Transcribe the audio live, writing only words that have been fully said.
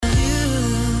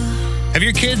Have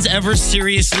your kids ever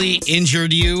seriously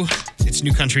injured you? It's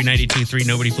New Country 92.3.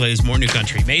 Nobody plays more New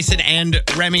Country. Mason and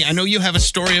Remy, I know you have a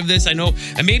story of this. I know,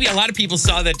 and maybe a lot of people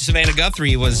saw that Savannah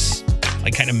Guthrie was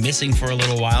like kind of missing for a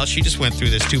little while. She just went through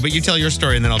this too. But you tell your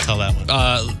story and then I'll tell that one.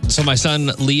 So my son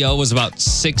Leo was about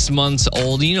 6 months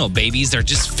old. You know, babies, they're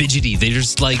just fidgety.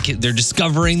 They're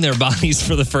discovering their bodies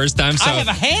for the first time. So I have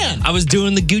a hand. I was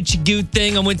doing the Gucci Goot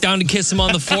thing. I went down to kiss him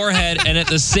on the forehead. And at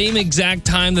the same exact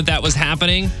time that was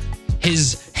happening,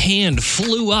 his hand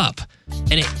flew up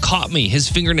and it caught me. His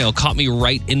fingernail caught me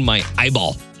right in my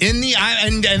eyeball. In the eye,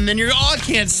 and then you're all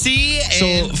can't see.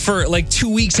 So for like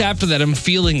 2 weeks after that, I'm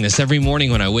feeling this every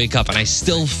morning when I wake up, and I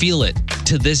still feel it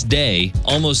to this day.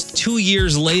 Almost 2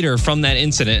 years later from that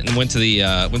incident, and went to the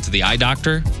eye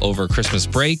doctor over Christmas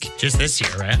break. Just this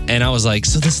year, right? And I was like,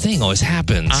 so this thing always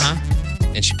happens.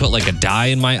 And she put like a dye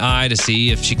in my eye to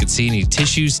see if she could see any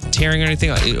tissues tearing or anything.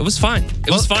 It was fine. It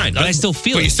was fine, but I still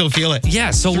feel it. But you still feel it?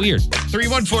 Yeah, so weird.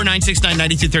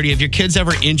 314-969-9230. Have your kids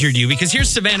ever injured you? Because here's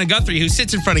Savannah Guthrie, who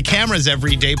sits in front of cameras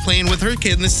every day playing with her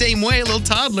kid in the same way, a little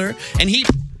toddler, and he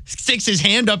sticks his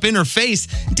hand up in her face,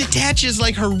 detaches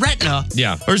like her retina,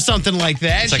 or something like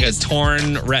that. It's like a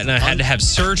torn retina. Had to have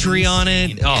surgery on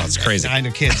it. Oh, it's crazy. I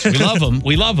know kids. We love them.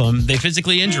 We love them. They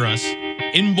physically injure us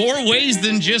in more ways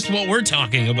than just what we're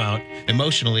talking about.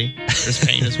 Emotionally, there's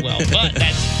pain as well. But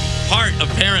that's part of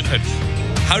parenthood.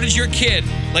 How did your kid,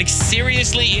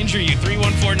 seriously injure you?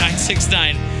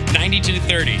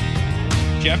 314-969-9230.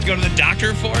 Do you have to go to the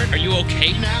doctor for it? Are you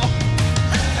okay now?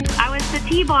 I was the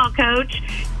T-ball coach,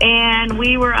 and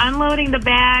we were unloading the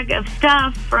bag of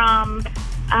stuff from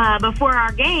before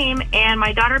our game, and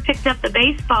my daughter picked up the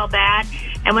baseball bat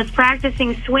and was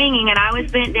practicing swinging, and I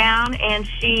was bent down, and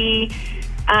she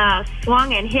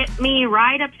swung and hit me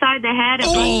right upside the head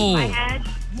and broke my head.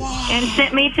 Wow. And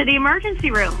sent me to the emergency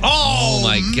room. Oh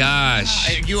my gosh.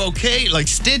 Are you okay? Like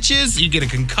stitches? You get a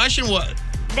concussion? What?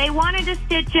 They wanted to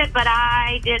stitch it, but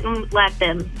I didn't let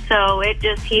them. So it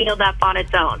just healed up on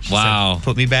its own. Wow. So,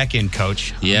 put me back in,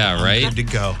 coach. Yeah, right? I'm good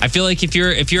to go. I feel like if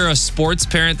you're a sports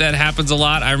parent, that happens a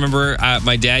lot. I remember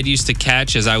my dad used to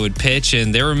catch as I would pitch,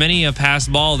 and there were many a pass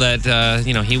ball that,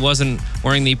 he wasn't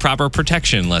wearing the proper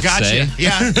protection, let's say.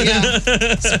 Yeah.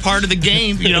 It's part of the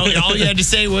game. All you had to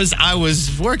say was, I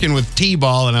was working with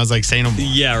T-ball, and I was like, say no more.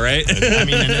 Yeah, right? I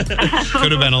mean, it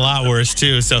could have been a lot worse,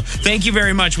 too. So thank you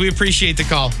very much. We appreciate the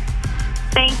call.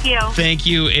 Thank you. Thank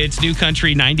you. It's New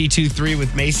Country 92.3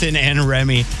 with Mason and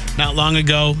Remy. Not long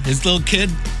ago, his little kid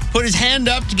put his hand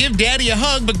up to give daddy a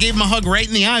hug, but gave him a hug right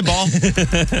in the eyeball.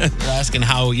 We're asking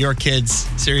how your kids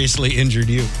seriously injured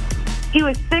you. He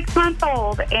was 6 months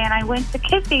old, and I went to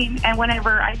kiss him, and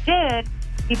whenever I did,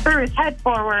 he threw his head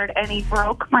forward, and he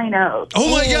broke my nose.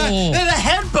 Oh, my God. And a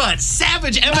headbutt.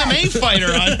 Savage MMA fighter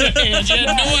on your hands. You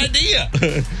had no idea.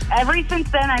 Ever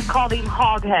since then, I've called him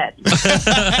Hoghead.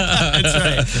 That's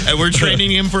right. And we're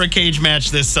training him for a cage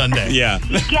match this Sunday. Yeah.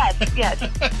 Yes,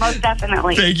 most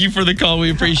definitely. Thank you for the call.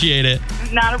 We appreciate it.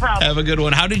 Not a problem. Have a good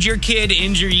one. How did your kid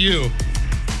injure you?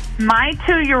 My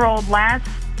 2-year-old last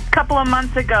couple of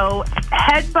months ago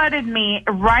head-butted me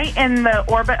right in the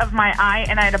orbit of my eye,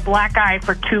 and I had a black eye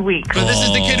for 2 weeks. So this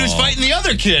is the kid who's fighting the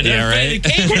other kid. Yeah, right? The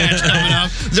cage match coming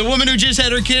up. The woman who just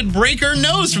had her kid break her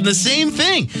nose from the same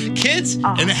thing. Kids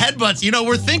and headbutts.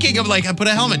 We're thinking of I put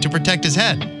a helmet to protect his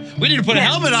head. We need to put a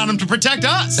helmet on him to protect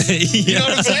us. You know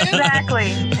what I'm saying?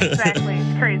 Exactly. It's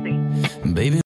crazy. Baby.